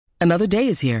Another day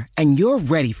is here, and you're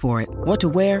ready for it. What to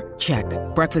wear? Check.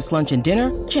 Breakfast, lunch, and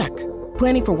dinner? Check.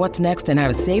 Planning for what's next and how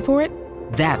to save for it?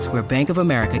 That's where Bank of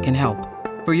America can help.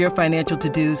 For your financial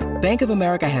to-dos, Bank of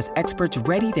America has experts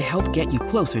ready to help get you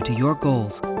closer to your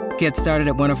goals. Get started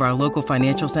at one of our local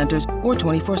financial centers or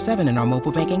 24/7 in our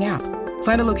mobile banking app.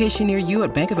 Find a location near you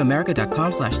at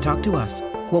bankofamerica.com/talktous.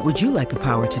 What would you like the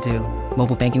power to do?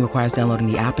 Mobile banking requires downloading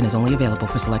the app and is only available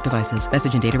for select devices.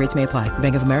 Message and data rates may apply.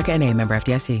 Bank of America N.A., member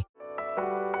FDIC.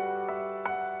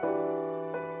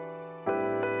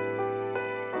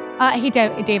 Hey,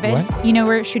 David. What? You know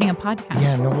we're shooting a podcast.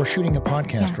 Yeah, no, we're shooting a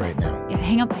podcast right now. Yeah,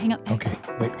 hang up. Okay,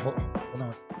 wait, hold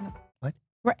on.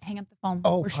 What? Hang up the phone.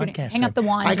 Oh, we're podcast. shooting. Hang up the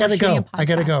wand. I gotta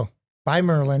go. Bye,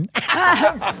 Merlin. Merlin.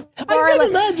 I said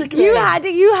a magic name. You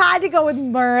had to go with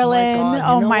Merlin. Oh my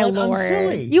God, you know my what? Lord. I'm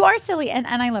silly. You are silly, and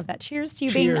I love that. Cheers to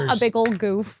you being a Cheers. big old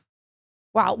goof.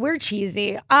 Wow, we're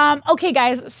cheesy. Okay,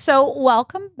 guys, so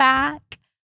welcome back.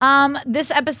 This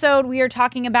episode we are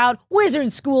talking about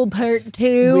Wizard School Part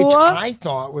 2. Which I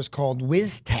thought was called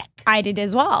WizTech. I did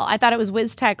as well. I thought it was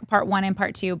WizTech Part 1 and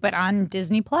Part 2, but on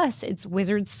Disney Plus, it's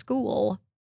Wizard School.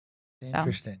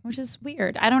 Interesting. Which is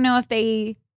weird. I don't know if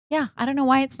I don't know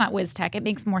why it's not WizTech. It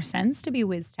makes more sense to be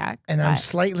WizTech. And I'm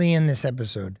slightly in this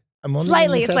episode. I'm only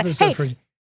Slightly, in this it's like, episode hey,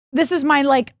 this is my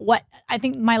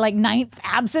my ninth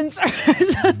absence or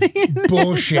something.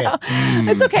 Bullshit. So,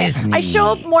 it's okay. Disney. I show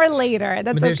up more later.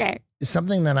 That's But there's okay.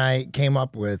 something that I came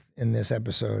up with in this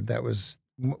episode that was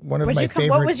one of my favorite.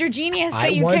 What was your genius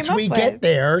that you once came up we with? get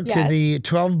there to Yes. the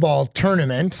 12-ball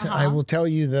tournament, I Uh-huh. will tell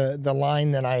you the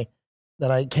line that I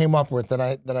came up with that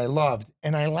I loved,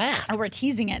 and I laughed. Oh, we're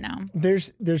teasing it now.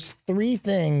 There's three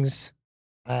things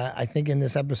I think in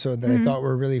this episode that I thought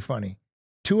were really funny.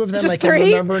 Two of them Just I can three?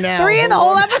 remember now. Three in the but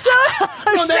whole one- episode?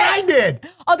 No, that I did.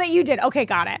 Oh, that you did. Okay,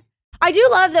 got it. I do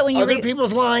love that when you Other read.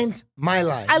 people's lines, my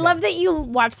line. I love that you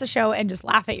watch the show and just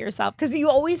laugh at yourself because you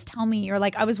always tell me you're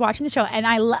like, I was watching the show and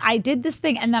I did this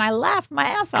thing and then I laughed my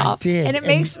ass off. I did. And it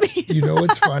makes me. You know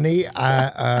what's funny?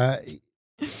 so-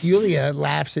 Julia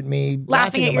laughs at me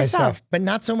laughing at yourself. myself, but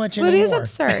not so much But anymore. it is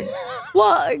absurd.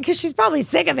 Well, because she's probably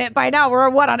sick of it by now. We're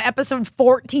on episode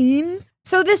 14?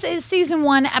 So this is season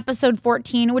 1, episode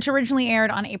 14, which originally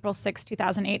aired on April 6,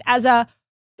 2008 as a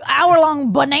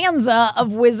hour-long bonanza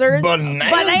of wizards.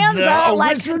 Bonanza, a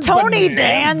like wizard Tony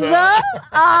bonanza. Danza.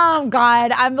 Oh,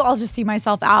 God. I'll just see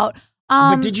myself out.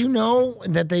 But did you know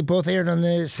that they both aired on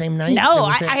the same night? No,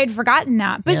 I had forgotten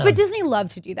that. But Yeah. but Disney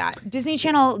loved to do that. Disney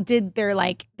Channel did their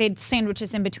they'd sandwich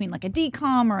us in between like a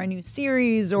DCOM or a new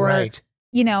series or Right.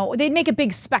 they'd make a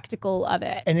big spectacle of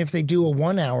it. And if they do a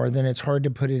 1 hour, then it's hard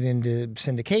to put it into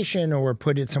syndication or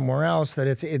put it somewhere else.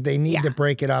 They need to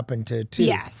break it up into two.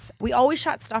 Yes. We always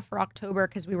shot stuff for October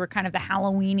because we were kind of the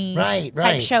Halloween-y Right.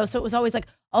 type show. So it was always like,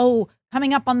 oh,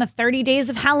 coming up on the 30 days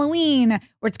of Halloween,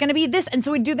 where it's going to be this. And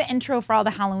so we'd do the intro for all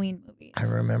the Halloween movies. I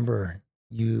remember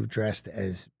you dressed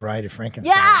as Bride of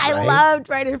Frankenstein. Yeah, I right? loved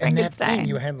Bride of And that Frankenstein. thing,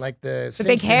 you had like the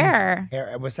big Simpsons hair.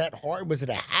 Was that hard? Was it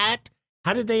a hat?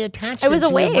 How did they attach It was to a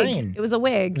your wig. brain? It was a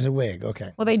wig. It was a wig.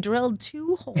 Okay. Well, they drilled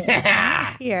 2 holes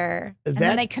right here, Is and then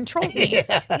that- they controlled me.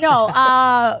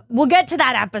 No, we'll get to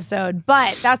that episode,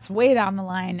 but that's way down the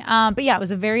line. But yeah, it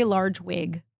was a very large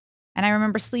wig, and I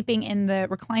remember sleeping in the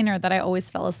recliner that I always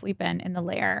fell asleep in the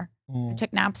lair. I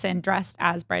took naps in, dressed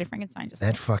as Bride of Frankenstein. Just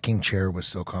That fucking chair was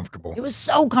so comfortable. it was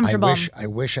so comfortable. I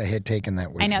wish I had taken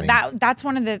that with I know me. that's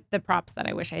one of the props that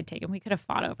I wish I had taken. We could have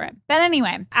fought over it. But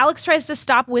anyway, Alex tries to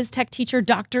stop WizTech teacher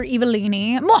Dr.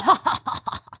 Evelini.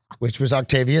 Which was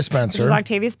Octavia Spencer. Which was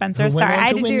Octavia Spencer. who went Sorry, on I had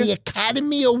to to win do the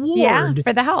Academy Award yeah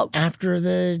for the help. after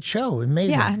the show.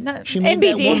 Amazing. Yeah, no, she made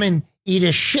that NBD. woman eat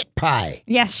a shit pie.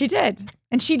 Yes, she did.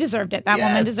 And she deserved it. That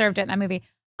woman Yes. deserved it in that movie.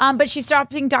 But she's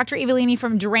stopping Dr. Evelini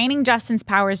from draining Justin's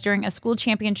powers during a school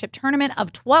championship tournament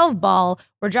of 12 ball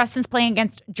where Justin's playing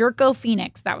against Jerko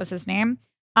Phoenix. That was his name.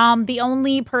 The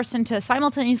only person to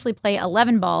simultaneously play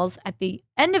 11 balls. At the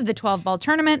end of the 12 ball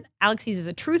tournament, Alex uses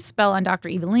a truth spell on Dr.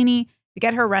 Evelini to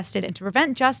get her arrested and to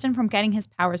prevent Justin from getting his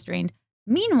powers drained.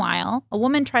 Meanwhile, a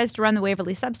woman tries to run the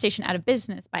Waverly substation out of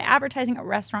business by advertising a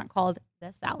restaurant called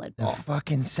The Salad The Bowl.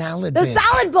 fucking salad The bitch.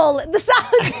 salad bowl. The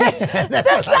salad bitch.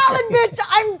 The salad bitch.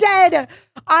 I'm dead.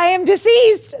 I am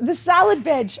deceased. The salad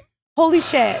bitch. Holy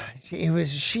shit.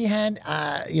 She had,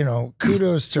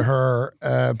 kudos to her,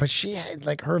 but she had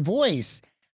like her voice.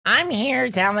 I'm here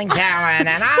telling talent,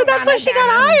 and I'm. But that's why she got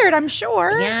hired, I'm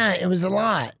sure. Yeah, it was a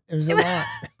lot. It was a lot.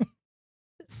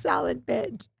 Salad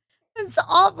bitch. It's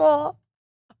awful.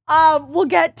 We will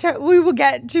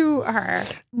get to her.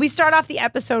 We start off the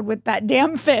episode with that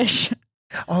damn fish.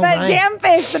 Oh, that right. damn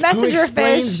fish, the Who messenger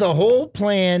explains fish. the whole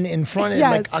plan in front of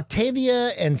Yes. like Octavia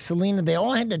and Selena. They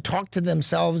all had to talk to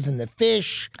themselves and the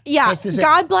fish. Yeah, Yes, this-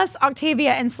 God bless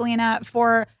Octavia and Selena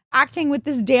for acting with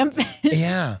this damn fish.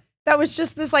 Yeah. That was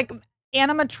just this like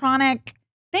animatronic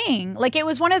thing. Like it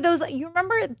was one of those. You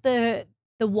remember the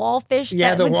wall fish? Yeah,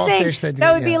 that the would wall sing? fish that would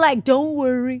yeah. be like, "Don't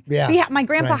worry." Yeah, my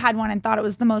grandpa right. had one and thought it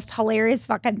was the most hilarious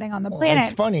fucking thing on the Well, planet.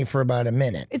 it's funny for about a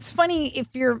minute. It's funny if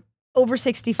you're over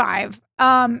 65,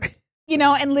 you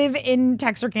know, and live in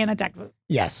Texarkana, Texas.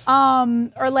 Yes.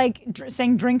 Or like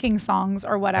sing drinking songs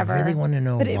or whatever. I really want to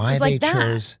know But it why was they like that.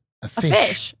 chose a A fish.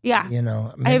 fish, yeah. You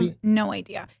know, I maybe. have no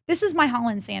idea. This is my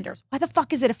Holland Sanders. Why the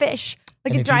fuck is it a fish?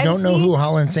 Like And it if you drives don't know me who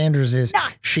Holland Sanders is,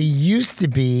 nuts. she used to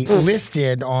be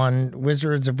listed on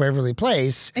Wizards of Waverly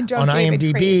Place And drove on David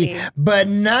IMDb, crazy. but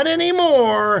not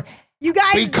anymore You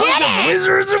guys because did of it!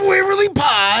 Wizards of Waverly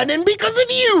Pod and because of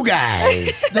you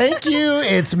guys. Thank you.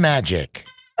 It's magic.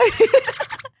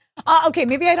 Okay,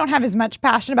 maybe I don't have as much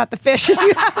passion about the fish as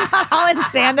you have about Holland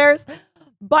Sanders,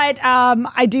 but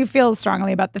I do feel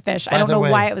strongly about the fish. I By don't the know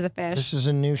way, why it was a fish. This is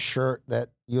a new shirt that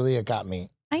Yulia got me.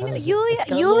 I know How is it? Yulia. It's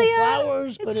got little Yulia,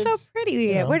 flowers, but it's so it's, pretty.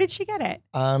 you know. Where did she get it?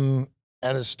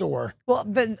 At a store. Well,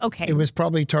 okay. It was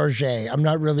probably Target. I'm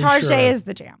not really Target sure. is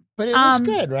the jam. But it looks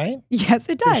good, right? Yes,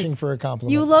 it does. Fishing for a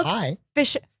compliment. You look Hi.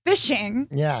 fishing.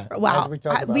 Yeah. Wow. as we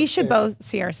talk about We should fish. both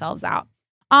see ourselves out.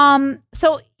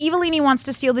 So Evelini wants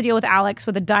to seal the deal with Alex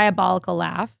with a diabolical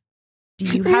laugh. Do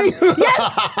you have?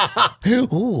 Yes.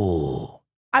 Ooh.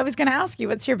 I was going to ask you,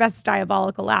 what's your best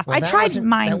diabolical laugh? Well, I that tried wasn't-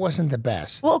 mine. That wasn't the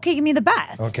best. Well, okay, give me the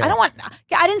best. Okay. I don't want.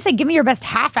 I didn't say give me your best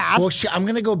half-ass. Well, I'm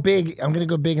gonna go big. I'm gonna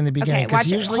go big in the beginning watch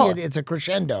because it. usually Hold. it's a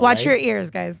crescendo. Watch right? your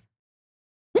ears, guys.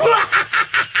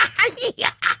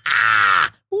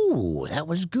 Ooh, that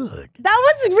was good. That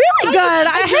was really good.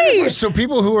 Hey, So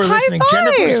people who are High listening, five.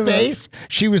 Jennifer's face,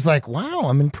 she was like, "Wow,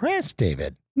 I'm impressed,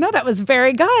 David." no, that was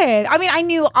very good. I mean, I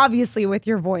knew obviously with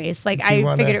your voice, like Do you I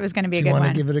wanna- figured it was going to be a Do good you want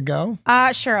one. to give it a go?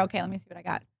 Sure. Okay, let me see what I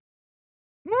got.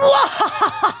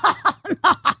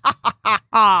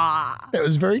 That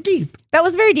was very deep. That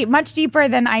was very deep, much deeper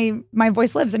than my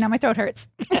voice lives, and now my throat hurts.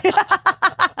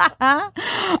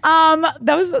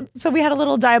 So we had a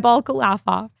little diabolical laugh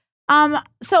off.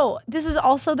 So this is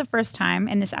also the first time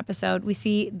in this episode we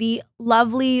see the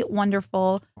lovely,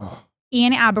 wonderful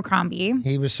Ian Abercrombie,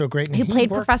 He was so great. And who he played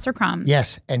worked- Professor Crumbs.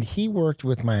 Yes, and he worked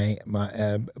with my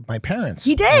parents.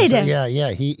 He did. So,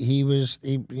 yeah. He was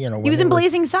He was in Blazing.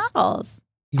 Blazing Saddles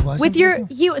He was with in your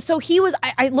Blazing? he was.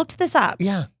 I looked this up.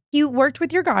 Yeah, He worked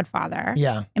with your godfather.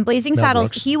 yeah. In Blazing Mel Saddles,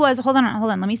 Brooks. he was. Hold on.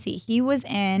 Let me see. He was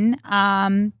in.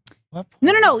 What?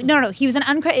 No. He was an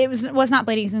uncredited. It was not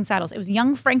Blazing Saddles. It was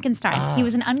Young Frankenstein. He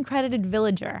was an uncredited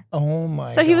villager. Oh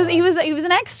my! So he was God.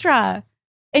 an extra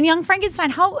in Young Frankenstein.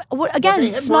 How again? Well, they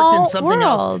had Small worked in something world.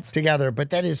 else together, but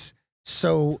that is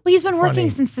so. Well, he's been working funny.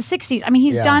 since the 60s. I mean,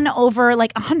 he's Yeah. done over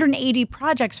like 180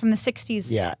 projects from the 60s.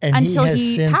 Yeah, and until he has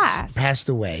he since passed.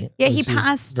 away. Yeah, he which is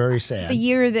passed Very sad. The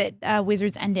year that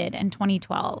Wizards ended in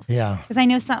 2012. Yeah, Because I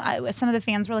know some of the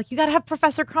fans were like, "You got to have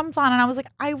Professor Crumbs on," and I was like,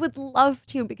 "I would love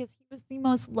to," because he was the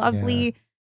most lovely,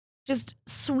 just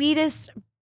sweetest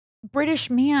British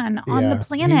man on the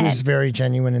planet. He was very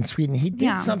genuine and sweet, and he did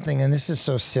Yeah. something. And this is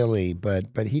so silly, but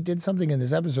he did something in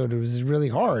this episode that was really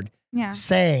hard. Yeah.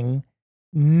 Saying,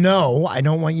 "No, I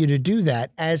don't want you to do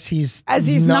that." As he's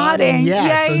nodding.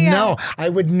 Yeah. So Yeah. no, I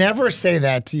would never say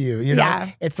that to you. You know,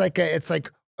 Yeah. it's like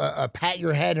a pat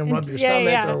your head and rub your Yeah,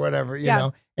 stomach yeah. or whatever. You Yeah.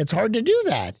 know, it's hard to do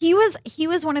that. He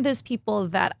was one of those people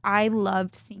that I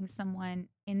loved seeing someone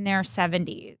in their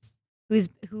 70s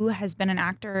who has been an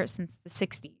actor since the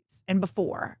 60s and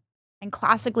before, and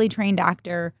classically trained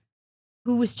actor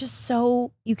who was just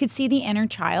so, you could see the inner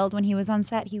child when he was on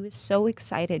set. He was so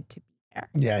excited to be there.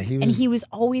 Yeah, he was. And he was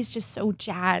always just so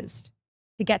jazzed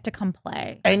to get to come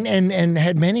play. And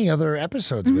had many other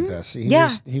episodes with us.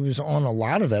 Yeah. He was on a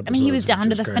lot of episodes. I mean, he was which down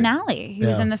to the great. finale. He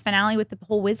was Yeah. in the finale with the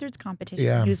whole Wizards competition.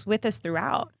 Yeah. He was with us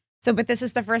throughout. So, but this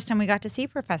is the first time we got to see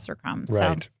Professor Crumbs.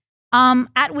 Right. So,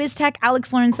 at WizTech,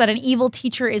 Alex learns that an evil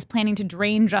teacher is planning to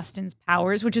drain Justin's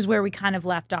powers, which is where we kind of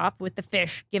left off with the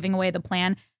fish giving away the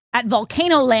plan. At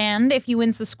Volcano Land, if he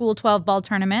wins the school 12-ball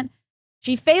tournament,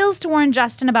 she fails to warn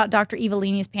Justin about Dr.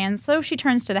 Evelini's plan, so she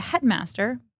turns to the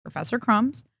headmaster, Professor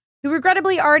Crumbs, who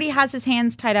regrettably already has his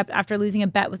hands tied up after losing a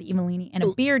bet with Evelini in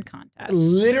a beard contest.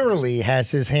 Literally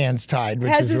has his hands tied, which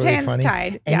Has is his really hands funny.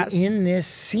 tied, And yes. in this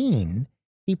scene,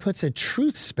 he puts a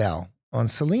truth spell on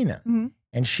Selena. Mhm.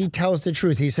 And she tells the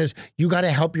truth. He says, "You got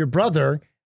to help your brother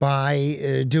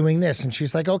by doing this. And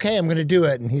she's like, okay, I'm going to do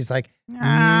it. And he's like,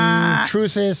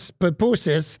 truthus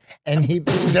papusis. And he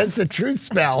does the truth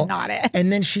spell. Not it.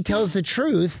 And then she tells the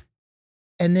truth.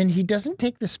 And then he doesn't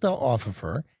take the spell off of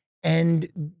her. And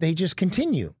they just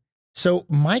continue. So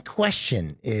my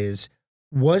question is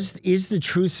the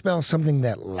truth spell something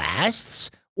that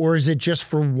lasts? Or is it just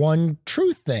for one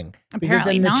truth thing? Because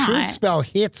Apparently then the not. truth spell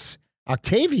hits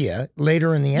Octavia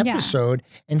later in the episode,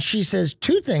 and she says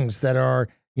two things that are,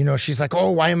 she's like,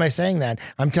 oh, why am I saying that?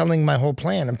 I'm telling my whole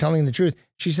plan. I'm telling the truth.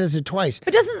 She says it twice.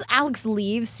 But doesn't Alex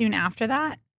leave soon after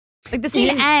that? Like the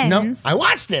scene No, ends. I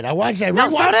watched it. I No,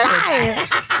 so did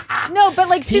I. No, but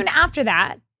like soon after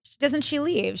that, doesn't she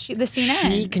leave? The scene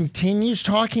ends. She continues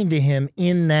talking to him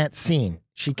in that scene.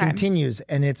 She continues,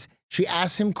 and she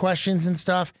asks him questions and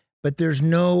stuff, but there's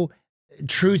no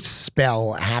truth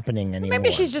spell happening anymore. Maybe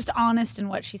she's just honest in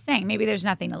what she's saying. Maybe there's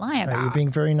nothing to lie about. You're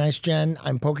being very nice, Jen.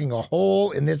 I'm poking a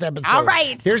hole in this episode. All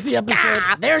right. Here's the episode.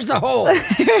 There's the hole.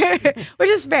 Which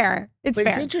is fair. It's But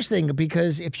fair. it's interesting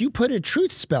because if you put a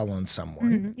truth spell on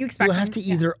someone, You expect you have to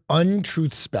either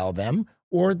untruth spell them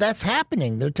or that's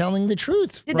happening. They're telling the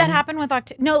truth. Did that happen with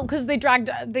Octavia? No, because they dragged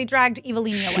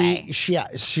Evelini away.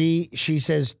 She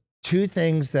says two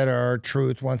things that are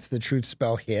truth once the truth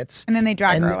spell hits. And then they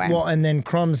drag her away. Well, and then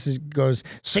Crumbs goes,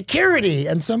 security,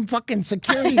 and some fucking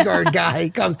security guard guy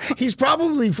comes. He was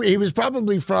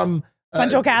probably from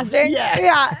Central Casting?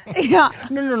 Yeah. Yeah.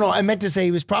 No. I meant to say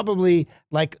he was probably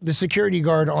like the security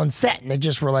guard on set, and they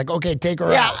just were like, okay, take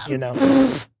her out,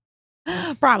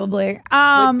 Probably.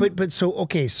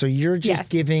 So you're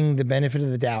just giving the benefit of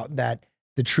the doubt that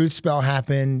the truth spell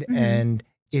happened and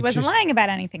she wasn't lying about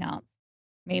anything else.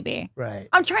 Maybe. Right.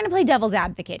 I'm trying to play devil's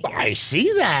advocate here. I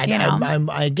see that. You know?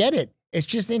 I get it. It's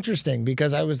just interesting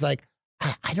because I was like,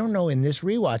 I don't know. In this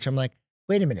rewatch, I'm like,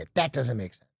 wait a minute, that doesn't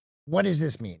make sense. What does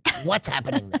this mean? What's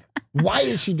happening there? Why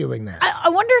is she doing that? I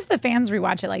wonder if the fans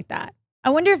rewatch it like that.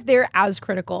 I wonder if they're as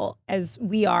critical as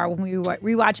we are when we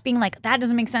rewatch, being like, that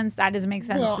doesn't make sense. That doesn't make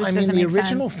sense. Well, this I mean, doesn't the make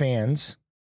original sense. fans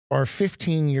are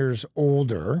 15 years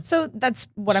older. So that's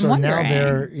what I'm so wondering. now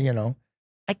they're,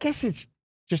 I guess it's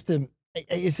just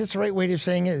is this the right way of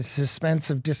saying it? It's suspense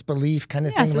of disbelief kind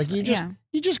of thing. Like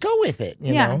you just go with it,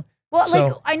 you know? Well, So,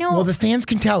 like I know. Well, the fans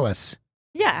can tell us.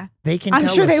 Yeah. They can I'm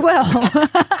tell sure us. they will.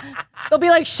 They'll be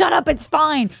like, shut up, it's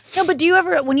fine. No, but do you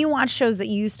ever, when you watch shows that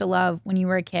you used to love when you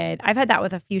were a kid, I've had that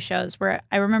with a few shows where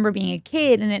I remember being a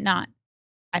kid and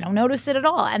I don't notice it at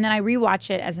all. And then I rewatch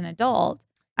it as an adult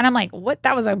and I'm like, what?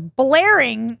 That was a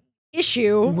blaring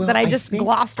issue that I just think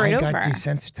glossed right over. I got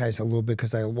desensitized a little bit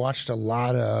because I watched a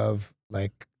lot of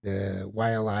like the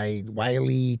Wile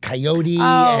E. Coyote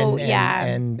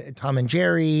and Tom and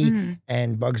Jerry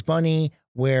and Bugs Bunny,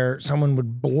 where someone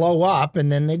would blow up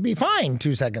and then they'd be fine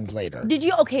 2 seconds later. Did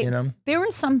you? Okay. There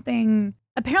was something,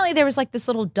 apparently there was like this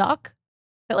little duck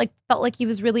that like felt like he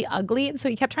was really ugly. And so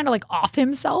he kept trying to like off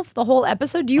himself the whole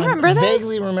episode. Do you remember this?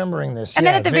 Vaguely remembering this. And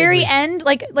then at the very end,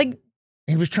 like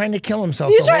he was trying to kill himself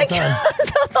he was the whole trying to time. kill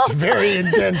himself the whole It's very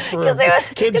intense for a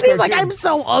kid's Because he's like, cartoon. I'm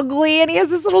so ugly. And he has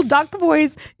this little duck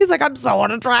voice. He's like, I'm so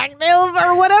unattractive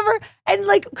or whatever. And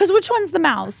like, because which one's the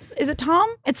mouse? Is it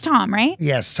Tom? It's Tom, right?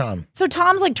 Yes, Tom. So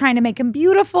Tom's like trying to make him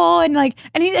beautiful. And like,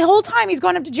 and the whole time he's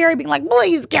going up to Jerry being like,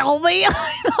 please kill me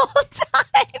the whole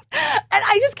time. And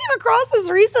I just came across this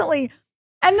recently.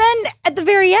 And then at the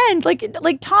very end, like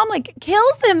Tom like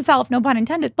kills himself, no pun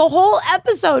intended, the whole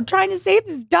episode trying to save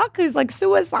this duck who's like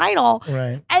suicidal.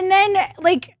 Right. And then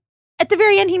like at the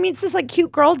very end, he meets this like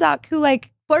cute girl duck who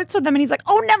like flirts with him and he's like,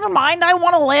 oh, never mind, I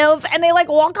want to live. And they like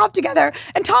walk off together.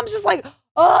 And Tom's just like,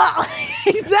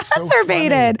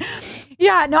 exacerbated.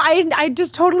 Yeah, no, I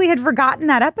just totally had forgotten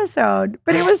that episode,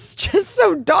 but it was just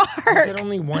so dark. Is it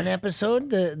only one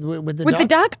episode with the With duck? the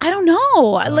duck? I don't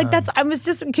know. Like I was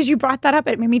just, because you brought that up,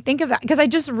 it made me think of that. Because I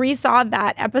just resaw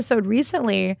that episode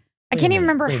recently. I can't even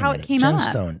remember how it came Jen up.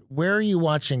 Stone, where are you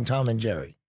watching Tom and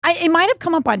Jerry? It might have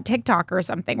come up on TikTok or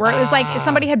something where it was like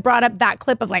somebody had brought up that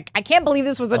clip of like, I can't believe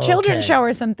this was a children's show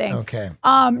or something. Okay.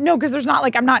 No, because there's not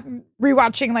like, I'm not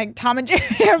rewatching like Tom and Jerry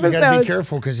episodes. You gotta be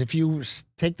careful because if you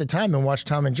take the time and watch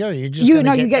Tom and Jerry, you're just you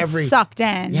get sucked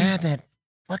in. Yeah, that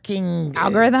fucking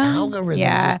algorithm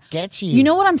just gets you. You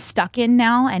know what I'm stuck in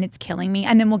now, and it's killing me.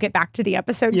 And then we'll get back to the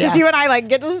episode because you and I like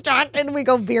get distracted and we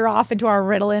go veer off into our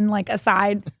Ritalin like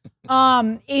aside.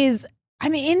 I'm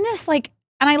in this like.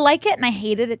 And I like it and I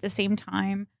hate it at the same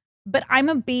time. But I'm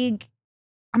a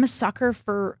sucker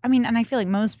for, and I feel like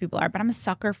most people are, but I'm a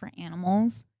sucker for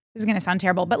animals. This is going to sound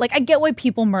terrible, but like I get why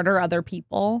people murder other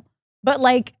people. But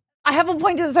like, I have a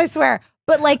point to this, I swear.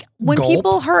 But like when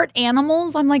people hurt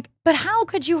animals, I'm like, but how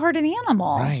could you hurt an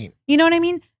animal? Right. You know what I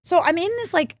mean? So I'm in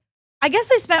this like, I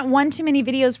guess I spent one too many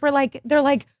videos where like they're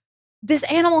like, this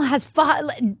animal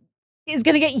is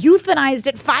gonna get euthanized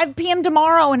at 5 p.m.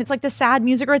 tomorrow, and it's like the sad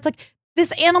music, or it's like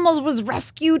this animal was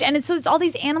rescued, and it's all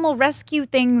these animal rescue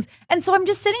things, and so I'm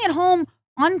just sitting at home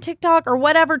on TikTok or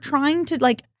whatever, trying to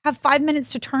like have 5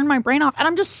 minutes to turn my brain off, and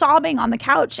I'm just sobbing on the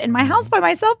couch in my house by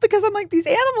myself because I'm like, these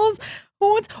animals,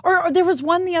 or there was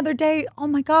one the other day. Oh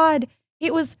my God,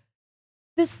 it was.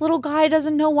 This little guy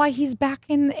doesn't know why he's back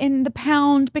in the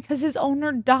pound because his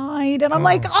owner died. And I'm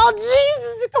like, oh,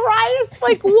 Jesus Christ.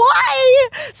 Like, why?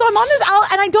 So I'm on this out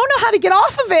and I don't know how to get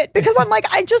off of it because I'm like,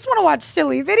 I just want to watch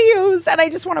silly videos and I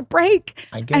just want to break.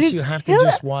 I guess you have to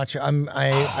just watch.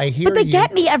 I hear But they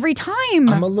get me every time.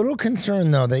 I'm a little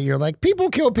concerned, though, that you're like, people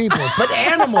kill people, but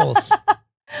animals.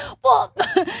 Well,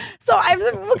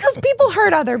 because people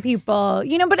hurt other people,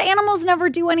 but animals never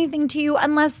do anything to you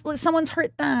unless someone's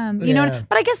hurt them, you know.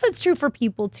 But I guess that's true for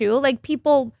people too. Like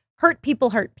people hurt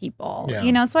people,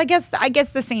 So I guess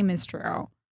the same is true.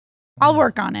 I'll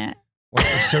work on it. Well,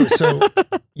 so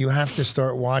you have to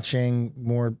start watching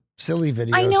more silly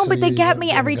videos. I know, but they get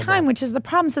me every time, which is the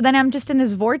problem. So then I'm just in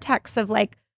this vortex of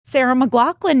like Sarah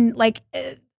McLachlan, like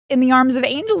in the Arms of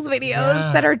Angels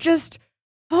videos that are just.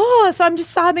 Oh, so I'm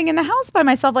just sobbing in the house by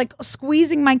myself, like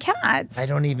squeezing my cats. I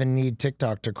don't even need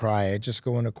TikTok to cry. I just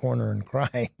go in a corner and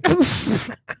cry.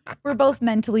 We're both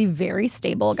mentally very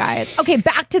stable, guys. Okay,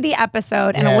 back to the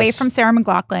episode and away from Sarah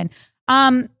McLachlan.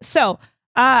 So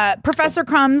Professor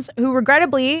Crumbs, who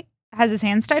regrettably has his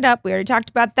hands tied up, we already talked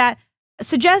about that,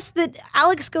 suggests that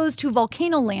Alex goes to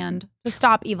Volcano Land to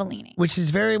stop Evillini. Which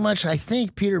is very much, I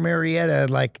think, Peter Marietta,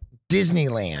 like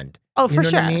Disneyland. Oh, for sure.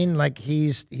 You know what I mean? Like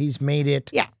he's made it.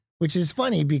 Yeah. Which is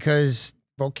funny because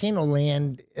Volcano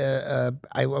Land,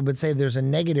 I would say there's a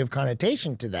negative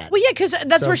connotation to that. Well, yeah, because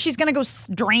that's where she's going to go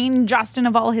drain Justin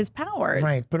of all his powers.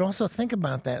 Right. But also think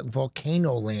about that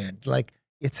Volcano Land. Like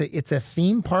it's a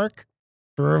theme park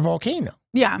for a volcano.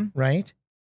 Yeah. Right.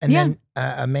 And then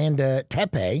Amanda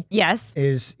Tepe. Yes.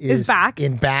 Is back.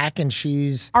 And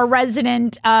she's our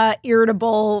resident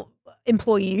irritable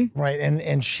employee. Right.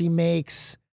 And she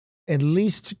makes at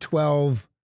least 12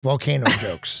 volcano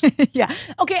jokes. Yeah.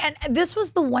 Okay. And this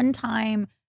was the one time,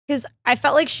 because I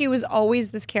felt like she was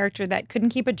always this character that couldn't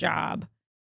keep a job.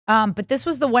 But this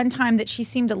was the one time that she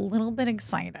seemed a little bit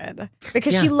excited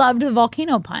because she loved the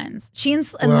volcano puns. She and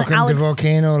Welcome Alex to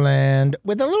Volcano Land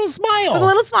with a little smile. With a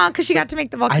little smile because she got to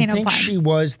make the volcano puns. I think she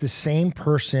was the same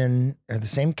person or the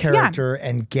same character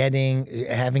and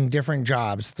having different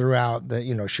jobs throughout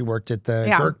the, she worked at the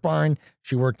Gurk Barn.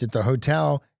 She worked at the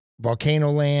hotel. Volcano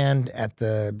Land, at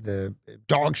the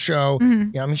dog show.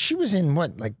 Mm-hmm. I mean, she was in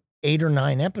what, like 8 or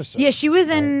 9 episodes? Yeah, she was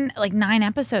in like 9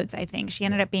 episodes, I think. She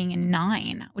ended up being in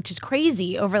 9, which is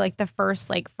crazy over like the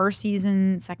first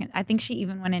season, second. I think she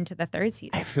even went into the 3rd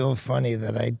season. I feel funny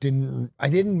that I didn't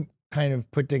kind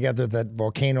of put together that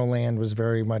Volcano Land was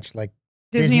very much like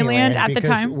Disneyland at the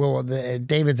time. Well,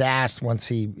 David's asked once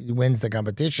he wins the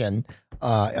competition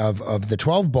of the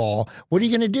 12 ball, what are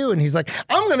you going to do? And he's like,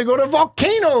 I'm going to go to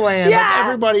Volcano Land. Yeah. Like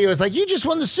everybody was like, you just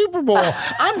won the Super Bowl.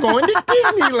 I'm going to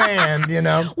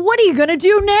Disneyland, What are you going to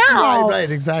do now?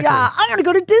 Right, exactly. Yeah, I'm going to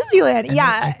go to Disneyland. And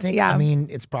yeah. I think, I mean,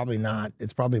 it's probably not,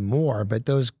 it's probably more, but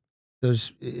those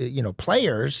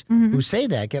players who say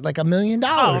that get like $1 million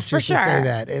just for sure. to say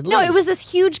that. No, it was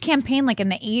this huge campaign like in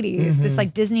the 80s, this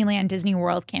like Disneyland, Disney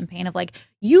World campaign of like,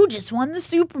 you just won the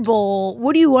Super Bowl.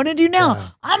 What do you want to do now? Yeah.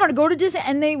 I'm going to go to Disney.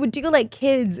 And they would do like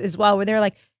kids as well, where they're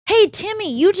like, hey,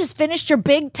 Timmy, you just finished your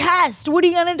big test. What are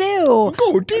you going to do?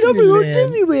 Go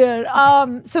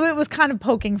Disneyland. So it was kind of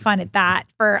poking fun at that.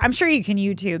 I'm sure you can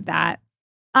YouTube that.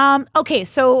 Okay,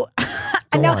 so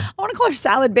I want to call her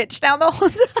salad bitch now the whole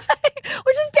time,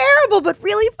 which is terrible, but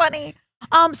really funny.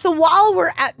 So while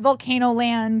we're at Volcano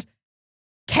Land,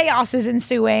 chaos is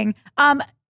ensuing.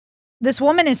 This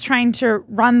woman is trying to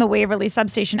run the Waverly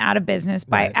substation out of business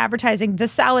by advertising the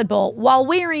salad bowl while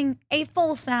wearing a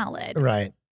full salad.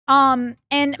 Right.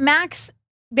 And Max,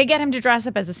 they get him to dress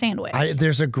up as a sandwich.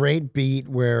 There's a great beat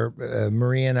where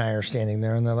Maria and I are standing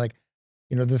there and they're like,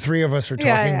 the three of us are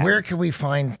talking, where can we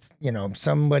find,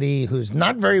 somebody who's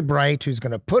not very bright, who's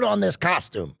going to put on this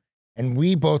costume? And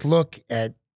we both look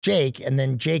at Jake, and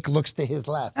then Jake looks to his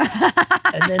left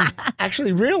and then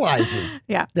actually realizes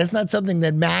that's not something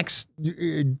that Max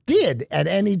did at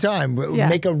any time,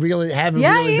 have a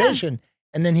realization.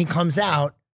 And then he comes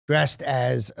out dressed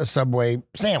as a Subway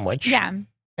sandwich. Yeah.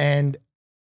 And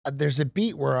there's a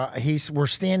beat where we're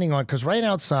standing on, because right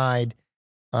outside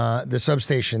the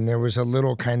substation, there was a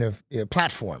little kind of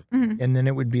platform, and then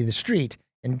it would be the street.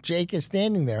 And Jake is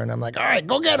standing there, and I'm like, all right,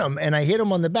 go get him. And I hit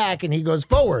him on the back, and he goes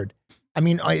forward. I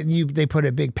mean, they put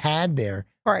a big pad there.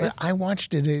 Of course. But I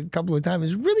watched it a couple of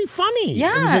times. It was really funny.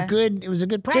 Yeah. It was a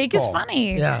good pratfall. Jake is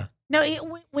funny. Yeah. No,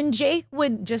 when Jake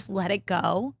would just let it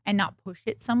go and not push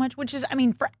it so much, which is, I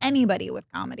mean, for anybody with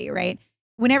comedy, right?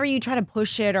 Whenever you try to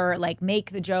push it or like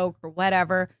make the joke or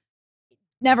whatever, it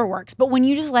never works. But when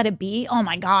you just let it be, oh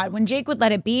my God, when Jake would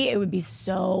let it be, it would be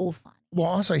so fun. Well,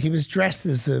 also, he was dressed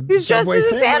as a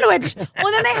sandwich.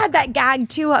 Well, then they had that gag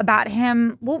too about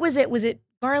him. What was it? Was it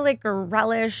garlic or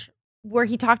relish? Where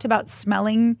he talked about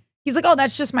smelling. He's like, oh,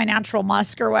 that's just my natural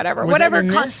musk or whatever. Was whatever. that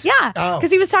in this? Yeah. Oh.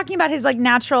 Because he was talking about his like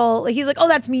natural, like, he's like, oh,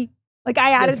 that's me. Like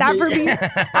I added that for me.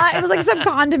 It was like some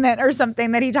condiment or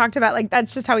something that he talked about. Like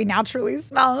that's just how he naturally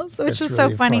smells. So it's just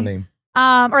really so funny.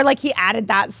 Or like he added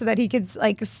that so that he could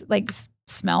like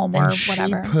smell more, and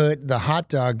whatever. She put the hot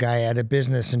dog guy out of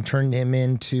business and turned him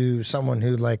into someone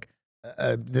who like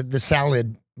the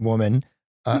salad woman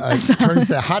turns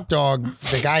the hot dog,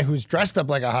 the guy who's dressed up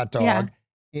like a hot dog,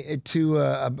 to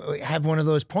have one of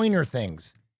those pointer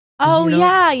things. Oh, you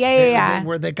know, yeah.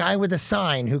 Where the guy with a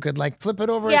sign who could like flip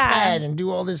it over his head and do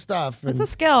all this stuff. It's a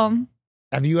skill.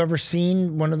 Have you ever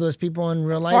seen one of those people in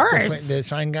real life? Of course. The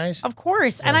sign guys? Of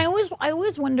course. Yeah. And I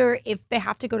always wonder if they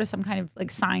have to go to some kind of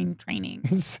like sign training.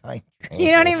 Sign training.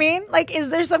 You know what I mean? Like, is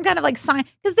there some kind of like sign?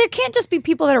 Because there can't just be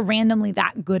people that are randomly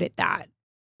that good at that.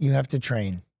 You have to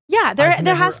train. Yeah,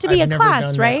 there has to be a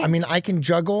class, right? I mean, I can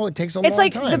juggle. It takes a long time. It's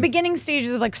like the beginning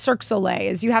stages of like Cirque du Soleil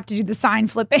is you have to do the sign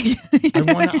flipping.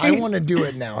 I want to do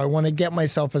it now. I want to get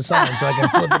myself a sign so I can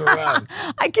flip it around.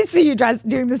 I can see you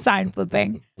doing the sign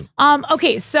flipping.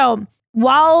 Okay, so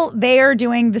while they are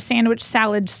doing the sandwich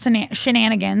salad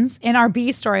shenanigans in our B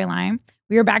storyline,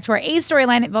 we are back to our A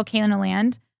storyline at Volcano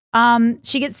Land.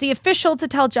 She gets the official to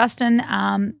tell Justin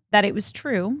that it was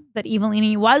true that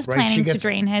Evillini was planning to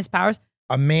drain his powers.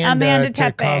 Amanda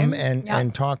to come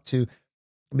and talk to,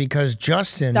 because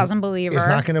Justin doesn't believe her. Is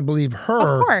not going to believe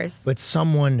her, of course, but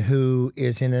someone who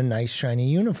is in a nice shiny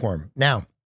uniform. Now,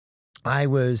 I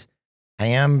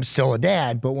am still a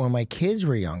dad, but when my kids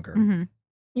were younger,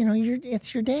 you know,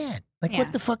 it's your dad. Like,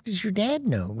 what the fuck does your dad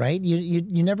know, right?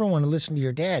 You never want to listen to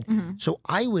your dad. So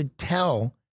I would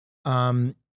tell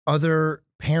other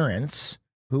parents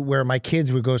where my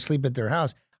kids would go sleep at their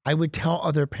house. I would tell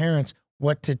other parents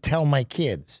what to tell my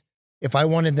kids. If I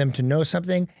wanted them to know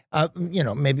something, you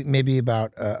know, maybe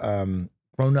about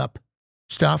grown-up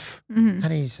stuff. How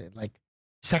do you say it? Like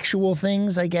sexual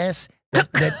things, I guess,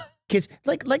 that kids,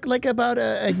 like about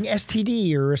an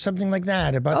STD or something like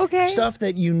that, about stuff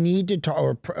that you need to talk,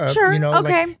 or you know,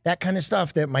 like that kind of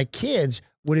stuff that my kids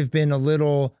would have been a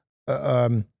little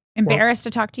embarrassed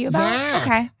to talk to you about. Yeah,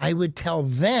 okay. I would tell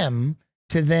them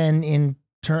to then in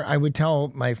turn, I would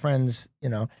tell my friends, you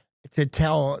know, to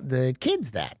tell the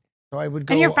kids that. So I would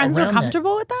go. And your friends were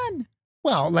comfortable that. With that?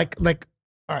 Well, like,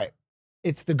 all right,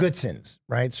 it's the Goodsons,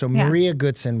 right? So Maria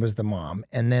Goodson was the mom,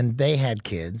 and then they had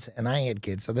kids, and I had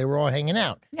kids, so they were all hanging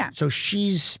out. Yeah. So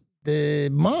she's the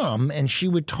mom, and she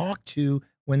would talk to,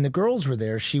 when the girls were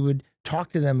there, she would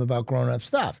talk to them about grown-up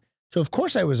stuff. So of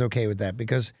course I was okay with that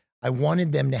because I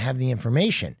wanted them to have the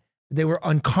information. They were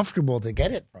uncomfortable to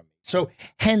get it from me. So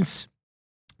hence,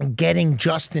 getting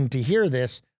Justin to hear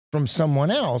this from someone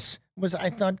else was, I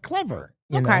thought, clever.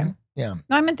 You know? Yeah.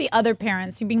 No, I meant the other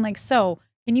parents. You being like, so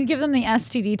can you give them the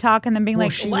STD talk, and then being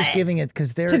like, she was giving it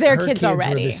because her kids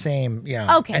already were the same.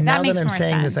 Yeah. Okay, and that now makes that I'm more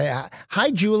saying sense. this,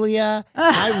 hi Julia,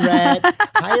 hi Rhett,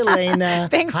 hi Elena,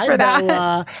 thanks hi for Bella.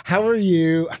 that. How are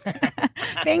you?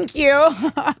 Thank you.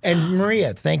 And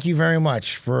Maria, thank you very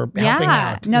much for helping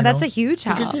out. No, that's a huge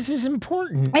help because this is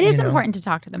important. It is important to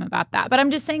talk to them about that. But I'm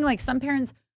just saying, like, some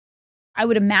parents, I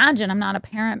would imagine, I'm not a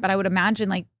parent, but I would imagine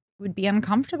like it would be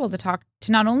uncomfortable to talk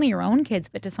to not only your own kids,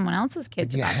 but to someone else's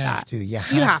kids about that. You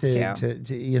have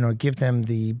to, you know, give them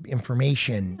the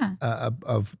information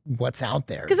of what's out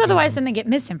there. Because otherwise then they get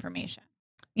misinformation.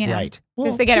 You know, right?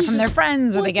 Because they get it from their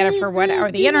friends, or they get it from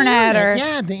or the internet,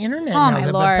 or the internet. Oh my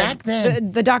lord! But back then,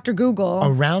 the Dr. Google.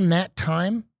 Around that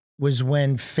time was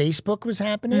when Facebook was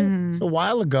happening. A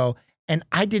while ago, and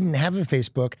I didn't have a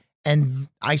Facebook, and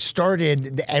I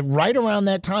started right around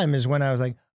that time is when I was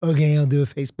like, okay, I'll do a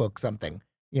Facebook something.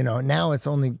 You know, now it's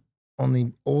only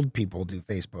old people do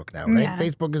Facebook now, right? Yeah.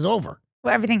 Facebook is over.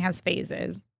 Well, everything has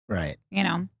phases, right? You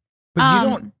know, but you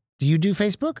don't. Do you do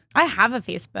Facebook? I have a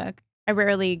Facebook. I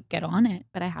rarely get on it,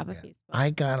 but I have a Facebook.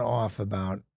 I got off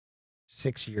about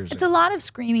 6 years ago. It's a lot of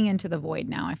screaming into the void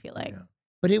now, I feel like. Yeah.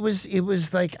 But it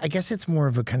was like, I guess it's more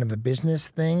of a kind of a business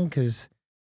thing because,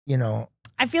 you know.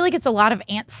 I feel like it's a lot of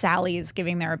Aunt Sally's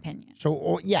giving their opinion.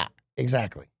 So, yeah,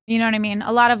 exactly. You know what I mean?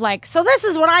 A lot of like, so this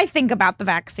is what I think about the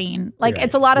vaccine. Like,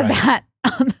 it's a lot of that.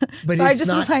 But So I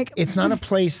just was like, it's not a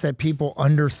place that people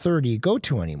under 30 go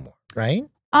to anymore, right?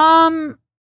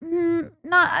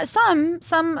 not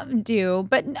some do,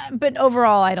 but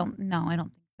overall, I don't think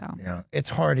so. Yeah,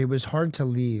 it's hard. It was hard to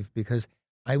leave because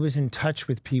I was in touch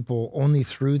with people only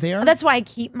through there. That's why I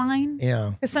keep mine.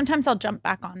 Yeah. Because sometimes I'll jump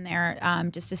back on there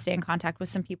just to stay in contact with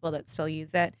some people that still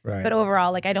use it. Right. But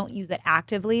overall, like I don't use it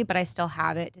actively, but I still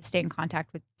have it to stay in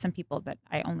contact with some people that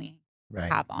I only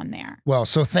have on there. Well,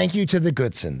 so thank you to the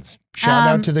Goodsons. Shout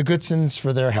out to the Goodsons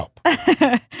for their help.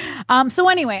 So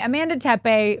anyway, Amanda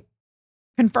Tepe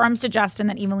confirms to Justin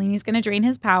that Evelini's going to drain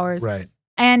his powers. Right.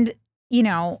 And,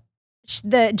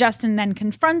 Justin then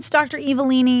confronts Dr.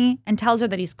 Evelini and tells her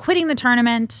that he's quitting the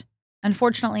tournament.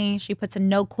 Unfortunately, she puts a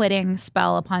no quitting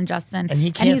spell upon Justin. And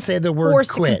he can't say the word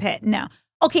forced quit. To compete. No.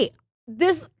 Okay.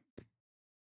 This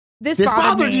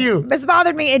bothered you. This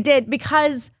bothered me. It did,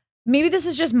 because maybe this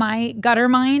is just my gutter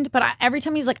mind, but every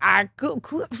time he's like,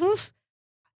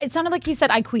 it sounded like he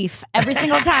said I queef every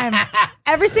single time.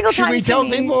 Every single time. Should we tell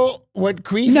people what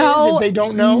queef is if they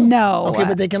don't know? No. Okay,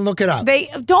 but they can look it up. They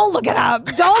don't look it up.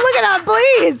 Don't look it up,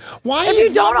 please. Why? If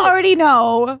you don't already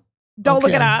know, don't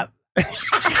look it Okay. up.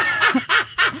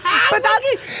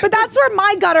 But that's where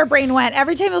my gutter brain went.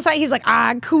 Every time he'll say, he's like,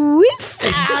 queef, queef.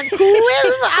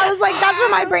 I was like, that's where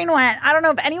my brain went. I don't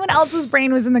know if anyone else's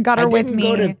brain was in the gutter with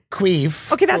me. I didn't go to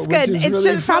queef. Okay, that's good. It's It's really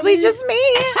just probably funny. just me.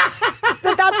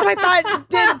 But that's what I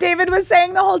thought David was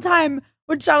saying the whole time,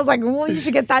 which I was like, well, you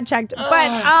should get that checked.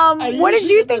 But what did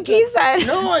you think he said?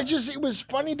 No, it was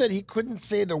funny that he couldn't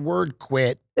say the word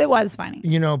quit. It was funny.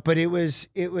 But it was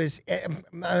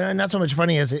not so much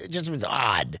funny as it just was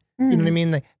odd. You know what I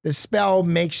mean? The spell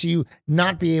makes you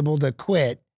not be able to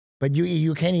quit, but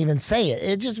you can't even say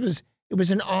it. It was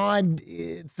an odd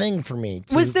thing for me.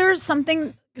 Was there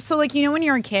something, so like, when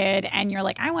you're a kid and you're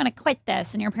like, I want to quit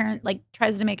this, and your parent like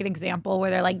tries to make an example where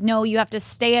they're like, no, you have to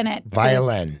stay in it.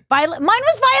 Violin. Mine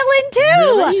was violin too.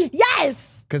 Really?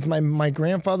 Yes. Because my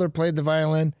grandfather played the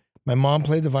violin. My mom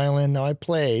played the violin. Now I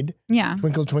played Yeah.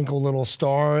 Twinkle Twinkle Little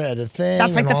Star at a thing.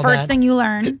 That's like and the all first that. thing you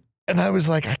learn. And I was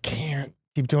like, I can't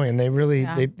keep doing it. And they really,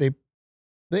 they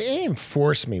didn't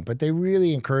force me, but they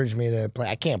really encouraged me to play.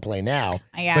 I can't play now.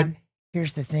 Yeah. But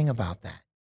here's the thing about that.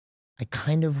 I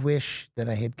kind of wish that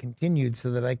I had continued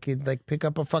so that I could like pick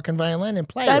up a fucking violin and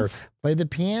play or play the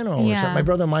piano or something. My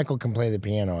brother Michael can play the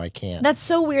piano. I can't. That's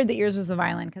so weird that yours was the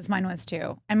violin, because mine was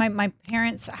too. And my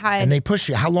parents had. And they push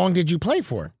you. How long did you play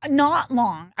for? Not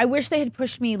long. I wish they had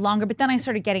pushed me longer, but then I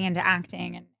started getting into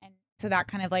acting, and so that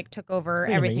kind of like took over Wait a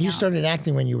minute, everything. You else. started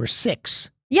acting when you were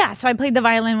 6. Yeah, so I played the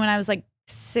violin when I was like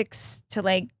 6 to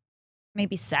like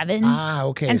maybe 7. Ah,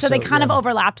 okay. And so they kind of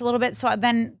overlapped a little bit. So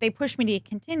then they pushed me to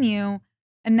continue,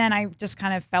 and then I just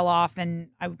kind of fell off and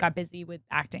I got busy with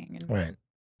acting. And, right.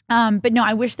 But no,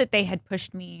 I wish that they had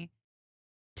pushed me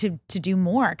to do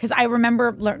more, because I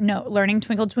remember learning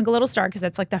Twinkle Twinkle Little Star, because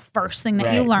that's like the first thing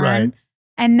that you learn. Right.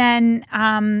 And then,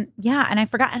 and I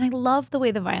forgot, and I love the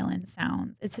way the violin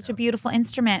sounds. It's such a beautiful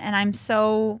instrument, and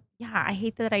I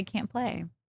hate that I can't play.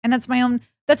 And that's my own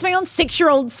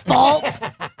 6-year-old's fault.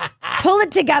 Pull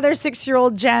it together,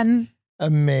 6-year-old Jen.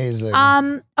 Amazing.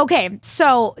 Okay,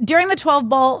 so during the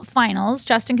 12-ball finals,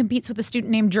 Justin competes with a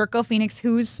student named Jerko Phoenix,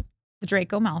 who's the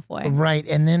Draco Malfoy. Right,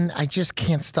 and then I just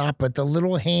can't stop, but the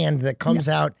little hand that comes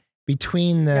out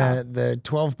between the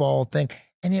 12-ball thing.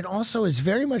 And it also is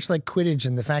very much like Quidditch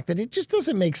in the fact that it just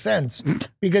doesn't make sense.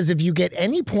 Because if you get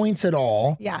any points at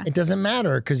all, it doesn't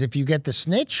matter. Because if you get the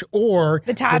snitch or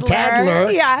the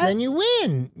tattler, then you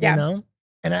win, you know?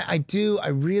 And I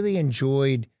really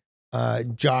enjoyed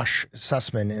Josh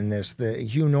Sussman in this, the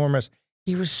Hugh Normus.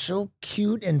 He was so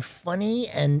cute and funny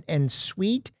and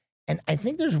sweet. And I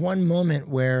think there's one moment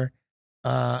where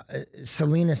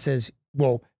Selena says,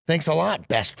 well, thanks a lot,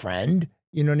 best friend.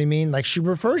 You know what I mean? Like she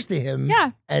refers to him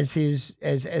as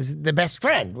as the best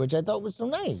friend, which I thought was so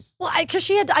nice. Well,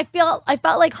 because I felt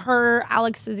like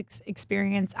Alex's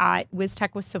experience at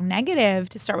WizTech was so negative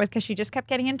to start with, because she just kept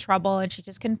getting in trouble and she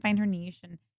just couldn't find her niche,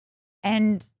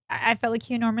 and I felt like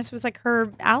Hugh Normus was like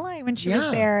her ally when she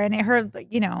was there, and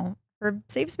her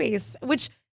safe space, which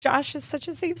Josh is such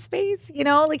a safe space,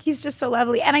 like he's just so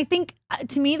lovely. And I think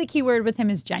to me, the key word with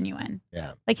him is genuine.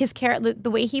 Yeah. Like his character,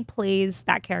 the way he plays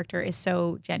that character is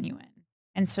so genuine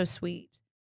and so sweet.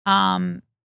 But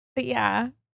yeah,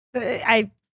 I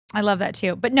love that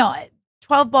too. But no,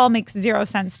 12-ball makes zero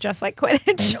sense, just like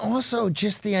Quidditch. And also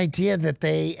just the idea that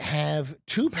they have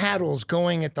 2 paddles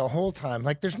going at the whole time.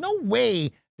 Like there's no way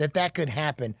that could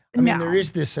happen. I mean, there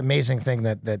is this amazing thing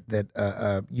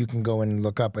that you can go and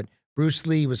look up, but Bruce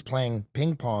Lee was playing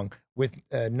ping pong with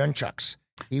nunchucks.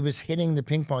 He was hitting the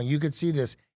ping pong. You could see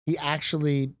this. he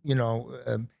actually, you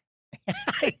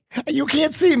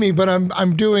can't see me, but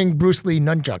I'm doing Bruce Lee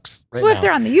nunchucks right Well, now. if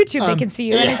they're on the YouTube, they can see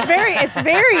you, and it's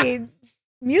very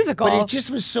musical. But it just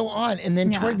was so odd. And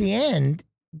then toward the end,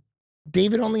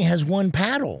 David only has one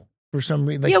paddle for some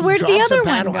reason. Like, where did the other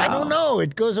one go? I don't know.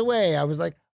 It goes away. I was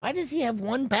like, why does he have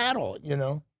one paddle?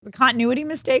 The continuity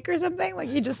mistake or something? Like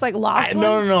he just like lost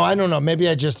one? No. I don't know. Maybe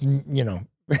I just, fell No,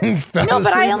 but asleep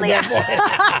at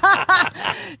that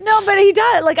point. No, but he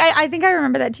does. Like I think I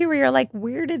remember that too, where you're like,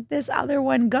 where did this other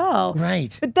one go?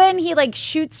 Right. But then he like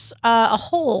shoots a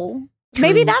hole. True.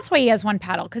 Maybe that's why he has one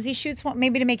paddle, because he shoots one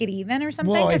maybe to make it even or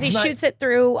something. Well, Because he shoots it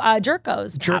through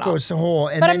Jerko's paddle. Jerko's the hole,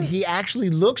 and then he actually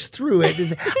looks through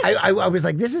it. I was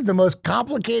like, this is the most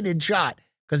complicated shot,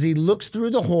 because he looks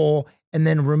through the hole and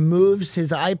then removes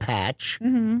his eye patch,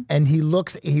 and he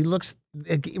looks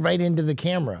right into the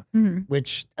camera,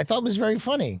 which I thought was very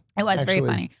funny. It was very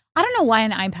funny. I don't know why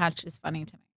an eye patch is funny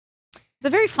to me. It's a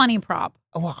very funny prop.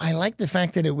 Well, I like the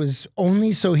fact that it was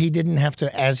only so he didn't have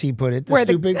to, as he put it, the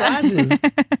stupid glasses,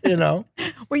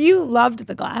 Well, you loved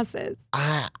the glasses.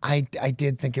 I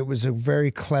did think it was a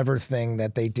very clever thing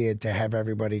that they did to have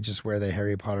everybody just wear the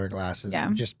Harry Potter glasses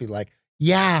and just be like,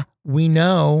 yeah, we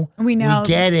know, we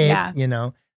get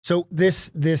it, So this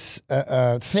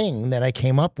thing that I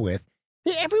came up with,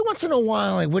 every once in a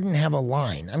while I wouldn't have a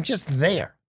line. I'm just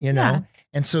there, Yeah.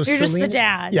 And so You're Selena, just the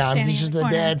dad. Yeah, I'm just the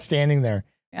dad standing there.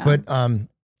 Yeah. But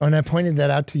when I pointed that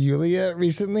out to Yulia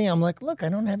recently, I'm like, look, I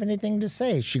don't have anything to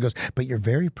say. She goes, but you're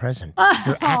very present.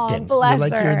 You're acting. Bless you're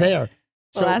like her. you're there.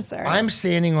 So Bless her. I'm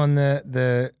standing on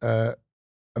I'm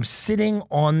sitting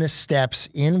on the steps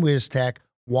in WizTech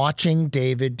watching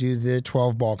David do the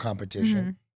 12-ball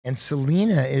competition. And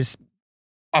Selena is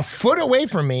a foot away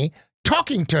from me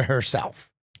talking to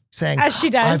herself, saying, as she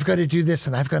does, I've got to do this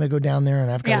and I've got to go down there and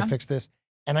I've got to fix this.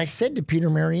 And I said to Peter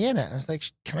Marietta, I was like,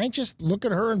 can I just look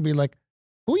at her and be like,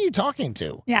 who are you talking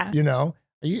to? Yeah.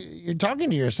 You're talking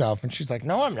to yourself. And she's like,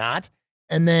 no, I'm not.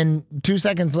 And then 2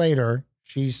 seconds later,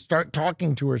 she starts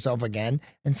talking to herself again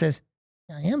and says,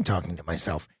 I am talking to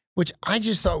myself, which I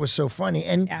just thought was so funny.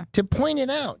 And to point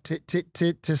it out,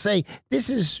 to say,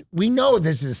 we know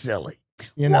this is silly,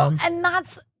 know? And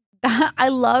I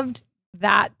loved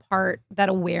that part, that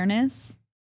awareness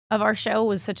of our show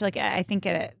was such like, I think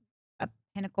a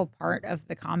pinnacle part of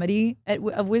the comedy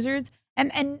of Wizards.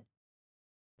 And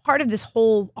part of this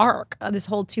whole arc, this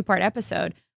whole 2-part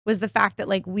episode, was the fact that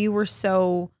like we were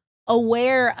so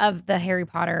aware of the Harry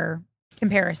Potter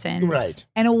comparisons. Right.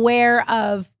 And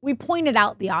we pointed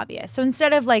out the obvious. So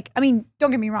instead of like, don't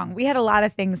get me wrong, we had a lot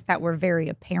of things that were very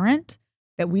apparent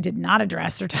that we did not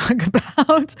address or talk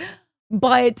about.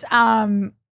 But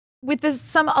with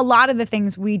a lot of the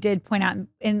things we did point out,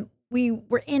 and we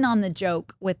were in on the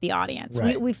joke with the audience.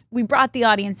 Right. We brought the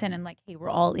audience in and like, hey, we're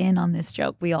all in on this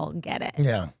joke. We all get it.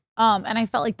 Yeah. And I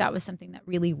felt like that was something that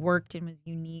really worked and was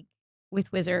unique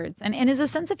with Wizards, and is a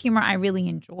sense of humor I really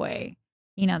enjoy.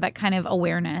 That kind of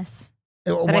awareness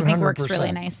that 100%. I think works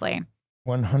really nicely.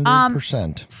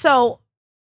 100%. So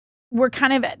we're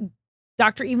kind of,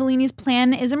 Dr. Evelini's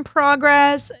plan is in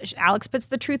progress. Alex puts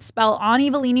the truth spell on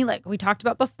Evelini, like we talked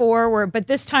about before, but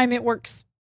this time it works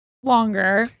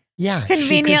longer. Yeah,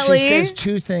 conveniently. She says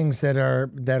 2 things that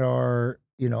are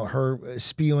her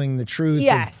spewing the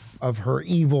truth of her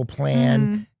evil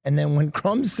plan, and then when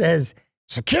Crumb says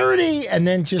security, and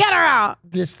then just get her out.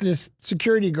 This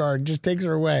security guard just takes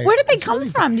her away. Where did they come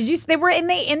from? Did you? They were in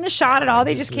the shot at all?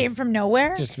 They just came from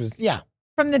nowhere. Just was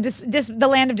from the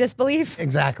land of disbelief.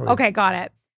 Exactly. Okay, got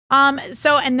it.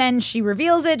 So and then she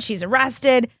reveals it. She's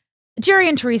arrested. Jerry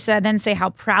and Teresa then say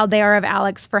how proud they are of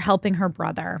Alex for helping her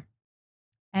brother.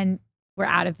 And we're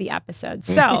out of the episode.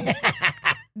 So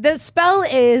the spell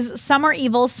is some are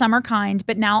evil, some are kind,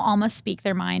 but now all must speak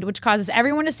their mind, which causes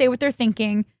everyone to say what they're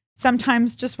thinking,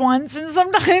 sometimes just once and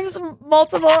sometimes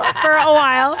multiple for a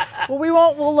while.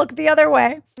 Well, we'll look the other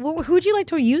way. Who would you like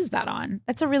to use that on?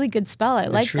 That's a really good spell. I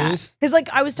like that. Because like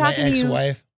I was talking to you.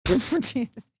 My ex-wife.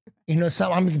 Jesus.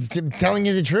 I'm telling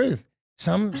you the truth.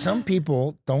 Some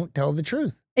people don't tell the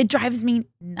truth. It drives me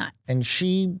nuts. And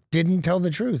she didn't tell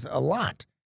the truth a lot.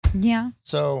 Yeah.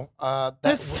 So do you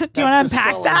want to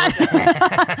unpack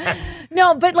that?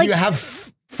 No, but like you have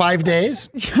 5 days.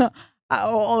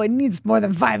 Oh, it needs more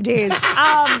than 5 days. No,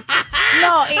 I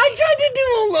tried to do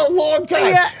a long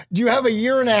time. Yeah. Do you have a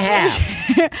year and a half?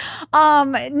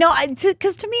 No,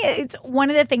 because to me, it's one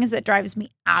of the things that drives me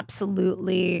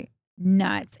absolutely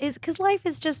nuts is because life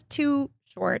is just too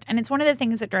short, and it's one of the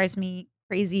things that drives me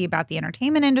crazy about the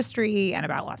entertainment industry and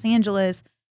about Los Angeles.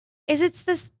 Is it's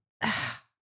this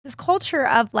this culture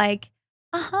of like,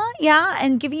 yeah,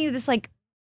 and giving you this like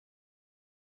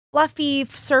fluffy,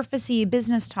 surfacey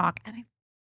business talk, and I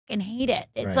fucking hate it.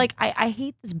 It's like I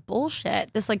hate this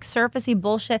bullshit, this like surfacey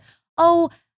bullshit. Oh,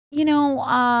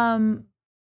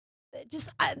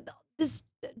 just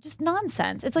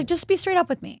nonsense. It's like, just be straight up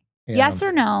with me. Yeah. Yes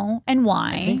or no, and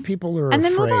why? I think people are and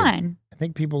afraid. Then move on. I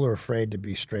think people are afraid to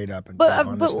be straight up and be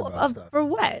honest about stuff. For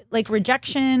what? Like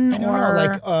rejection? I don't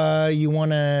know. Like you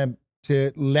want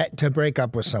to break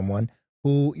up with someone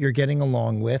who you're getting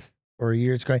along with, or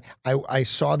you're just going. I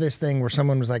saw this thing where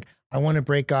someone was like, I want to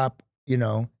break up,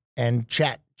 and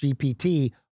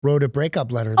ChatGPT wrote a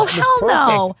breakup letter. Oh, hell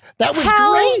no. That was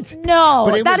great. No,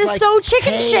 but that is like, so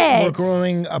chicken shit. We're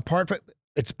growing apart.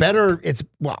 It's better.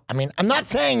 I'm not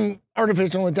saying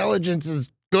artificial intelligence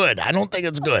is good. I don't think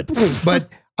it's good. But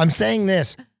I'm saying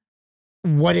this.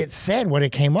 What it said, what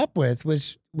it came up with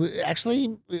was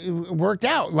actually worked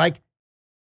out. Like,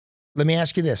 let me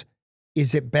ask you this.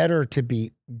 Is it better to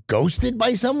be ghosted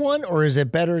by someone, or is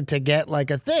it better to get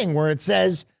like a thing where it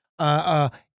says,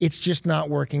 it's just not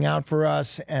working out for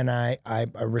us, and I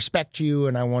respect you,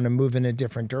 and I want to move in a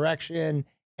different direction.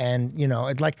 And,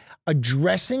 it's like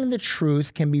addressing the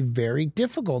truth can be very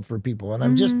difficult for people. And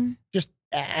I'm just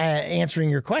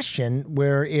answering your question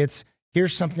where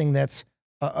here's something that's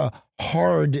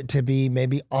hard to be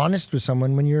maybe honest with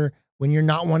someone when you're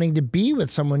not wanting to be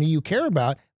with someone who you care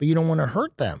about, but you don't want to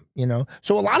hurt them,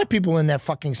 So a lot of people in that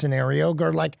fucking scenario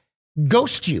are like,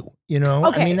 ghost you,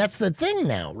 Okay. I mean, that's the thing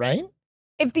now, right?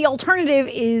 If the alternative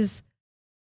is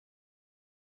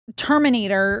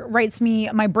Terminator writes me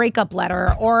my breakup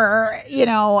letter, or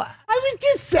I was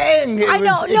just saying. I'm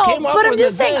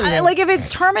just saying, like if it's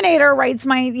Terminator writes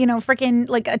my, freaking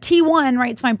like a T1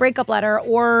 writes my breakup letter,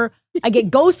 or I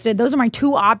get ghosted. Those are my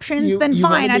two options. Then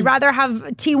fine, I'd rather have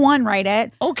T1 write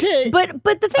it. Okay, but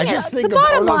the thing is, the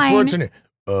bottom line.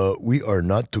 We are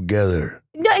not together.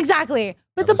 No, exactly.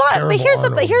 But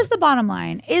here's the bottom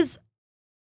line is,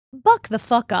 buck the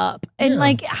fuck up and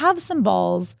like have some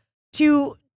balls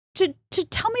to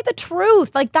tell me the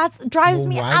truth. Like that drives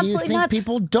me absolutely nuts.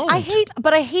 People don't. I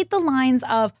hate the lines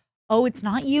of, oh, it's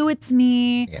not you, it's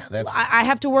me. Yeah, that's. I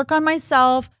have to work on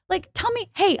myself. Like, tell me,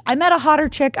 hey, I met a hotter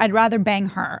chick. I'd rather bang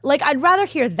her. Like, I'd rather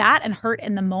hear that and hurt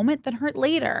in the moment than hurt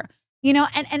later.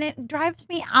 And it drives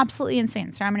me absolutely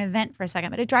insane. Sorry, I'm going to vent for a second,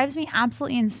 but it drives me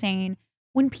absolutely insane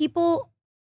when people.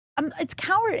 It's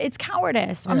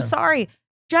cowardice. Yeah. I'm sorry.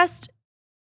 Just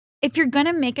if you're going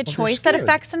to make a choice that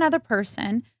affects another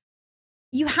person,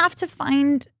 you have to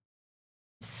find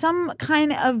some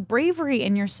kind of bravery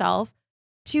in yourself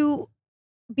to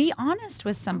be honest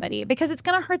with somebody, because it's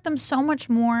going to hurt them so much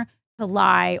more to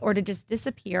lie or to just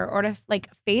disappear or to like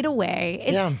fade away.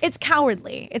 It's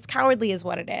cowardly. It's cowardly is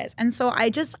what it is. And so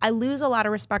I lose a lot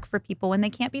of respect for people when they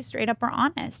can't be straight up or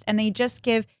honest, and they just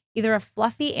give either a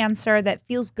fluffy answer that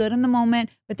feels good in the moment,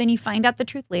 but then you find out the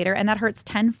truth later, and that hurts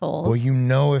tenfold. Well,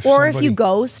 if you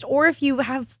ghost, or if you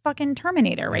have fucking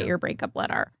Terminator write your breakup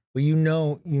letter. Well,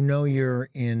 you're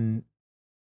in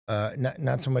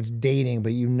not so much dating,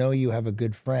 but you have a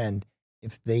good friend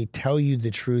if they tell you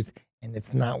the truth and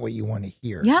it's not what you want to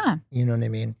hear. Yeah, you know what I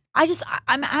mean.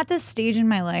 I'm at this stage in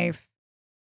my life,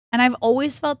 and I've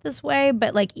always felt this way,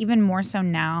 but like even more so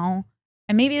now.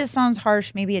 And maybe this sounds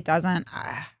harsh, maybe it doesn't.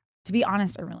 To be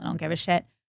honest, I really don't give a shit.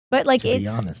 But like,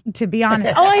 to be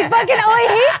honest. Oh, I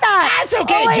hate that. That's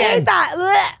okay, Jen. I hate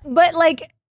that. But like,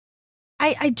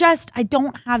 I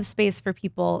don't have space for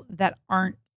people that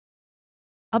aren't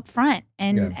upfront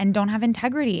and don't have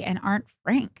integrity and aren't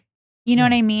frank. You know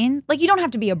what I mean? Like, you don't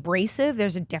have to be abrasive.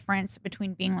 There's a difference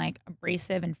between being like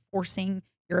abrasive and forcing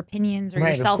your opinions or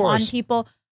yourself on people.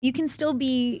 You can still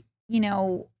be,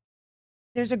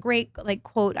 there's a great like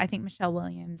quote, I think Michelle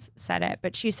Williams said it,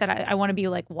 but she said, I want to be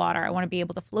like water. I want to be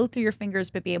able to flow through your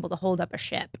fingers, but be able to hold up a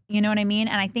ship. You know what I mean?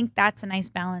 And I think that's a nice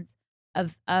balance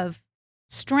of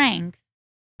strength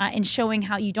in showing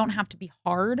how you don't have to be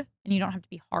hard and you don't have to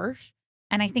be harsh.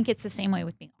 And I think it's the same way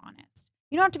with being honest.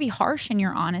 You don't have to be harsh in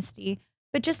your honesty,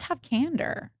 but just have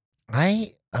candor.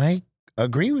 I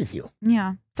agree with you.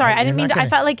 Yeah. Sorry, I didn't mean to. I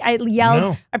felt like I yelled.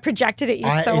 No. I projected at you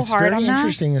so hard on that. It's very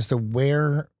interesting as to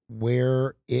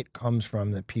where it comes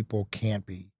from that people can't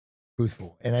be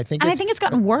truthful. And I think it's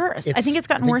gotten worse. I think it's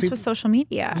gotten worse with social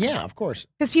media. Yeah, of course.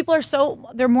 Because people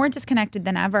are they're more disconnected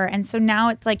than ever. And so now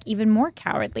it's like even more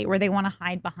cowardly, where they want to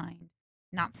hide behind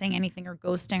not saying anything or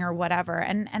ghosting or whatever.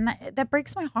 And that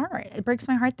breaks my heart. It breaks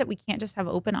my heart that we can't just have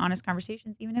open, honest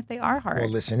conversations, even if they are hard. Well,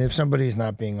 listen, if somebody's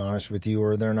not being honest with you,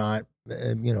 or they're not,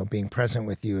 being present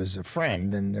with you as a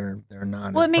friend, then they're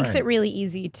not. Well, it makes it really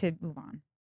easy to move on.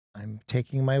 I'm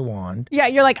taking my wand. Yeah,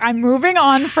 you're like, I'm moving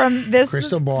on from this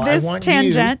crystal ball. This I want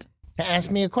tangent. You to ask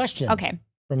me a question. Okay.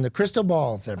 from the crystal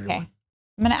balls, everyone. Okay.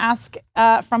 I'm going to ask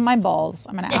from my balls.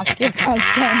 I'm going to ask you a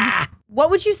question. What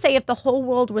would you say if the whole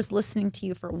world was listening to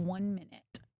you for 1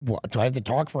 minute? What, do I have to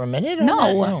talk for a minute? on No.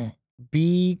 that? No.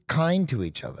 Be kind to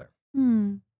each other.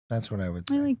 Hmm. That's what I would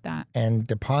say. I like that. And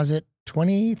deposit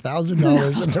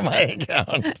 $20,000 into my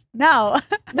account. No.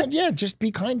 But yeah, just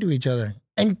be kind to each other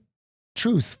and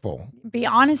truthful. Be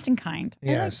honest and kind.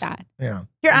 Yes. I like that. Yeah.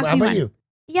 Here, ask How me about mine. you?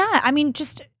 Yeah, I mean,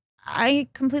 I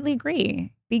completely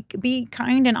agree. Be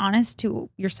kind and honest to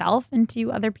yourself and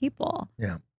to other people.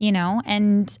 Yeah. You know,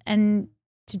 and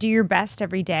to do your best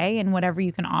every day, and whatever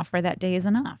you can offer that day is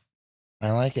enough.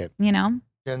 I like it. You know?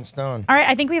 Jen Stone. All right,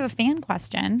 I think we have a fan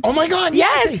question. Oh my God.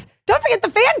 Yes. Don't forget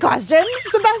the fan question.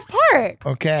 It's the best part.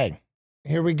 Okay.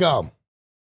 Here we go.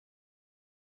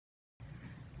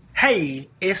 Hey,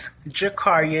 it's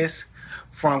Jacarius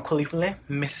from Cleveland,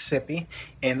 Mississippi,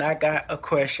 and I got a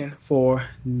question for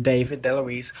David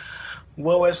Delarice.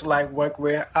 What was it like work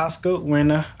with Oscar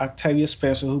winner Octavia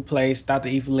Spencer, who plays Dr.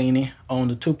 Evelini on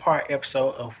the 2-part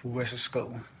episode of Wizard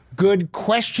School? Good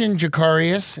question,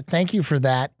 Jacarius. Thank you for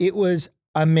that. It was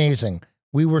amazing.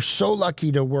 We were so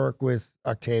lucky to work with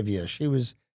Octavia. She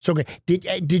was so great.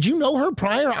 Did you know her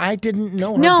prior? I didn't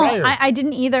know her prior. No, I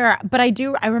didn't either. But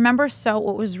I remember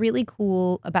what was really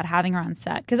cool about having her on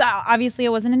set, because obviously I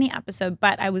wasn't in the episode,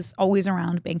 but I was always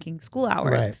around banking school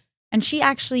hours. Right. And she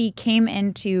actually came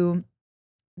into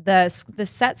the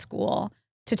set school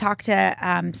to talk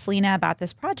to Selena about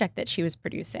this project that she was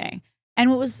producing. And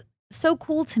what was so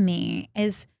cool to me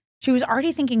is she was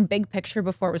already thinking big picture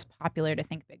before it was popular to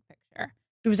think big picture.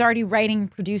 She was already writing,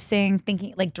 producing,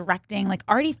 thinking, like directing, like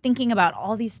already thinking about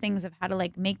all these things of how to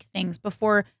like make things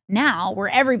before now where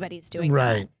everybody's doing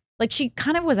Right. that. Like she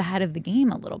kind of was ahead of the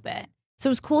game a little bit. So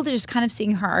it was cool to just kind of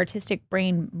seeing her artistic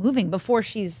brain moving before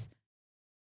she's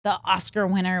the Oscar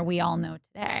winner we all know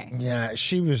today. Yeah,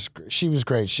 she was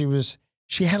great.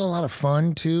 She had a lot of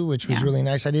fun too, which was Yeah. really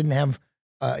nice. I didn't have,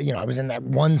 I was in that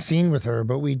one scene with her,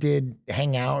 but we did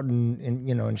hang out and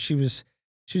and she was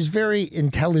a very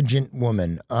intelligent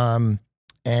woman.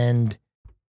 And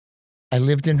I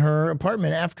lived in her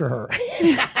apartment after her.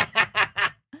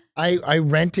 I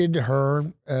rented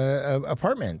her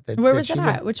apartment. Where was she it lived-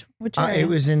 at? Which area? It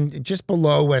was in just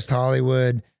below West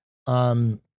Hollywood.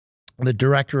 The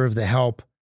director of The Help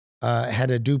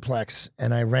had a duplex,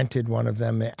 and I rented one of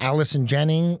them. Allison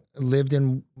Jennings lived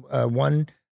in one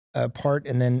part,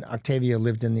 and then Octavia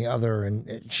lived in the other.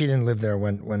 And she didn't live there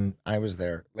when I was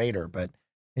there later, but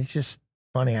it's just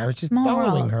funny. I was just Small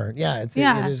following world. her. Yeah,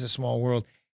 Yeah. it is a small world,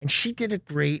 and she did a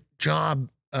great job.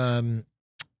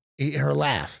 Her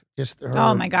laugh, just her.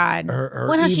 Oh my God. Her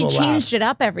Well, how she evil changed laugh. it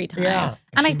up every time. Yeah,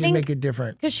 And she I did think make it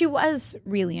different. because she was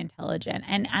really intelligent.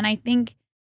 And I think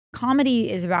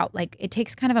comedy is about like, it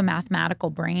takes kind of a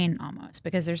mathematical brain almost,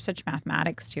 because there's such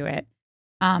mathematics to it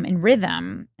and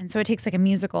rhythm. And so it takes like a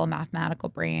musical, mathematical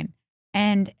brain.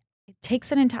 And it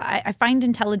takes I find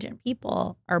intelligent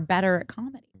people are better at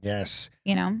comedy, Yes.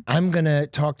 you know? I'm going to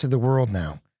talk to the world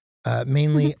now,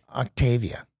 mainly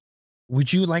Octavia.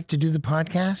 Would you like to do the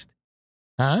podcast?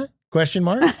 Huh? Question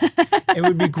mark? It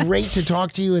would be great to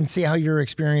talk to you and see how your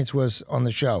experience was on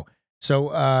the show. So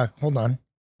hold on.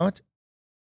 What?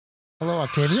 Hello,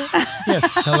 Octavia? Yes.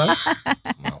 Hello.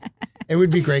 Well, it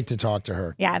would be great to talk to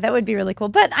her. Yeah, that would be really cool.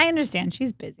 But I understand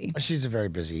she's busy. She's a very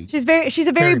busy. She's a very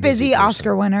Very busy busy person.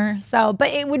 Oscar winner. So, but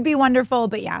it would be wonderful.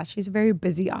 But yeah, she's a very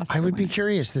busy Oscar I would be winner.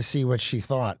 curious to see what she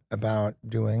thought about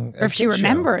doing a Or if she kid show.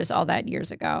 remembers all that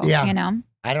years ago. Yeah. You know?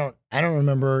 I don't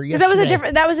remember. Because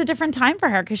that was a different time for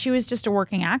her, because she was just a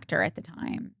working actor at the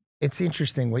time. It's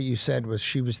interesting what you said was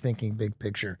she was thinking big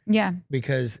picture Yeah.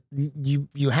 because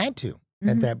you had to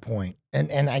at Mhm. that point.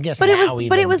 And I guess But now it was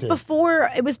even too.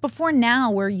 before now,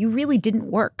 where you really didn't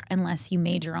work unless you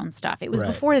made your own stuff. It was Right.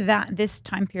 before this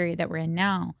time period that we're in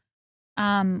now,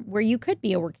 where you could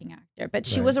be a working actor. But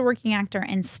she Right. was a working actor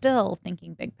and still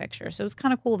thinking big picture. So it's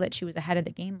kind of cool that she was ahead of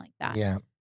the game like that. Yeah.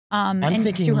 I'm I'm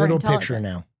thinking little picture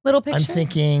now. Little picture. I'm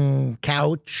thinking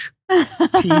couch,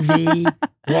 TV,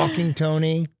 Walking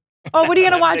Tony, Oh, what are you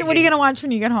gonna watch? What are you gonna watch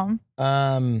when you get home?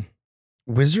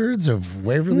 Wizards of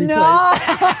Waverly No.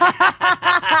 Place.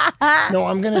 No,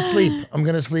 I'm gonna sleep. I'm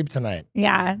gonna sleep tonight.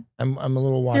 Yeah, I'm a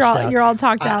little washed out. you're all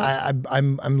talked out.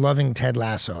 I'm loving Ted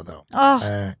Lasso though. Oh,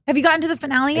 have you gotten to the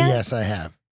finale yet? Yes, I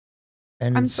have.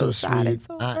 And I'm it's so so sad sweet. it's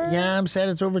over. Yeah, I'm sad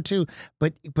it's over too.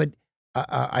 But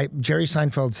Jerry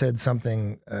Seinfeld said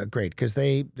something great because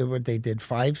they did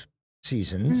 5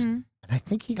 seasons, Mhm. and I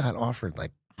think he got offered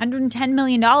like $110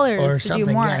 million Or to do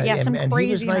something, more. yeah. Some And he was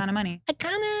crazy like, amount of money.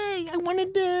 I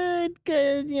wanted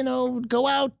to go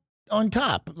out on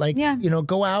top. Like, Yeah.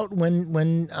 go out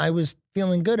when I was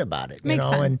feeling good about it, Makes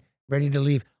sense. and ready to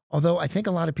leave. Although I think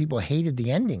a lot of people hated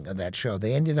the ending of that show.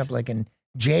 They ended up like in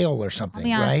jail or something, I'll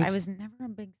be honest, right? I was never a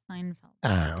big Seinfeld.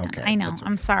 Ah, okay. I know. That's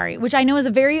I'm sorry. Which I know is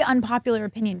a very unpopular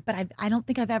opinion, but I don't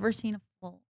think I've ever seen a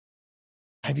full.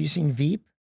 Have you seen Veep?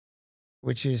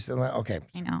 Which is okay.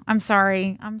 I know. I'm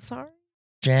sorry.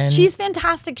 Jen. She's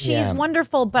fantastic. She's Yeah.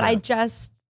 wonderful, but Yeah.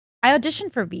 I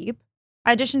auditioned for Veep.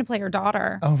 I auditioned to play her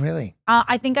daughter. Oh, really?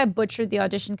 I think I butchered the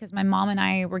audition because my mom and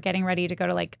I were getting ready to go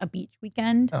to like a beach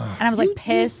weekend, Oh. and I was like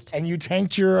pissed. And you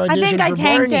tanked your I audition think I for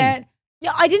tanked Barney. it.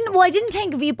 Yeah, I didn't. Well, I didn't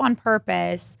tank Veep on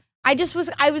purpose. I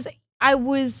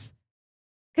was,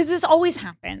 because this always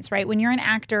happens, right? When you're an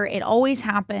actor, it always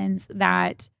happens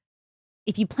that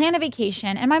if you plan a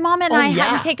vacation, and my mom and I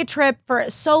had to take a trip for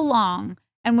so long.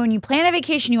 And when you plan a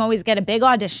vacation, you always get a big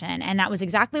audition. And that was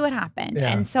exactly what happened.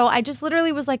 Yeah. And so I just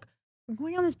literally was like, we're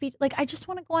going on this beach. Like, I just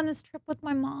want to go on this trip with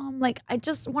my mom. Like, I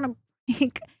just want to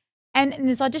like, and in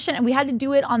this audition, and we had to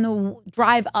do it on the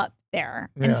drive up there.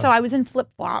 Yeah. And so I was in flip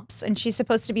flops, and she's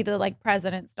supposed to be the like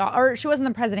president's daughter, or she wasn't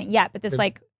the president yet, but this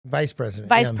like Vice president.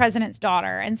 vice yeah. president's daughter.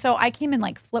 And so I came in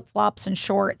like flip flops and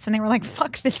shorts, and they were like,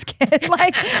 "Fuck this kid!"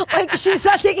 like she's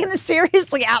not taking this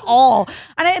seriously at all.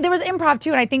 And there was improv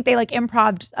too, and I think they like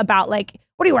improved about like,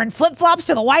 "What are you wearing, flip flops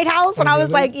to the White House?" And I was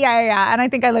really? like, "Yeah." And I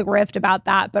think I like riffed about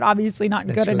that, but obviously not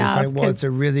That's good really enough. funny. Well, 'cause it's a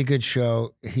really good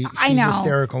show. She's I know.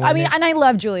 hysterical. I in mean, it. and I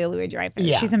love Julia Louis-Dreyfus.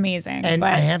 Yeah. She's amazing. And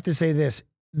but I have to say this: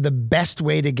 the best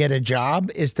way to get a job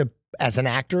is as an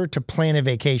actor, to plan a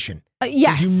vacation.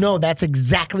 yes, 'Cause you know that's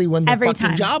exactly when the every fucking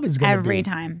time job is going to be. every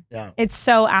time. Yeah. It's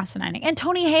so asimine. And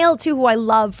Tony Hale too, who I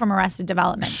love from Arrested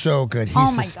Development. So good. He's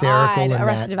oh my hysterical God, in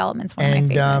Arrested that. Development's one of my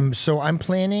favorites. And so I'm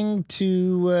planning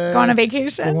to Go on a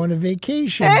vacation. Go on a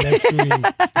vacation next week.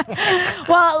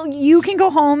 Well, you can go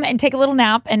home and take a little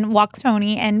nap and walk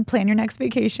Tony and plan your next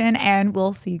vacation. And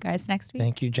we'll see you guys next week.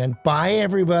 Thank you, Jen. Bye,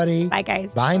 everybody. Bye,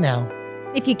 guys. Bye now.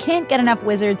 If you can't get enough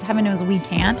Wizards, heaven knows we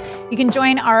can't, you can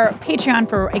join our Patreon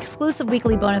for exclusive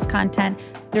weekly bonus content.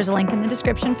 There's a link in the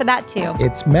description for that too.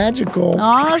 It's magical.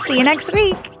 Oh, see you next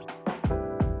week.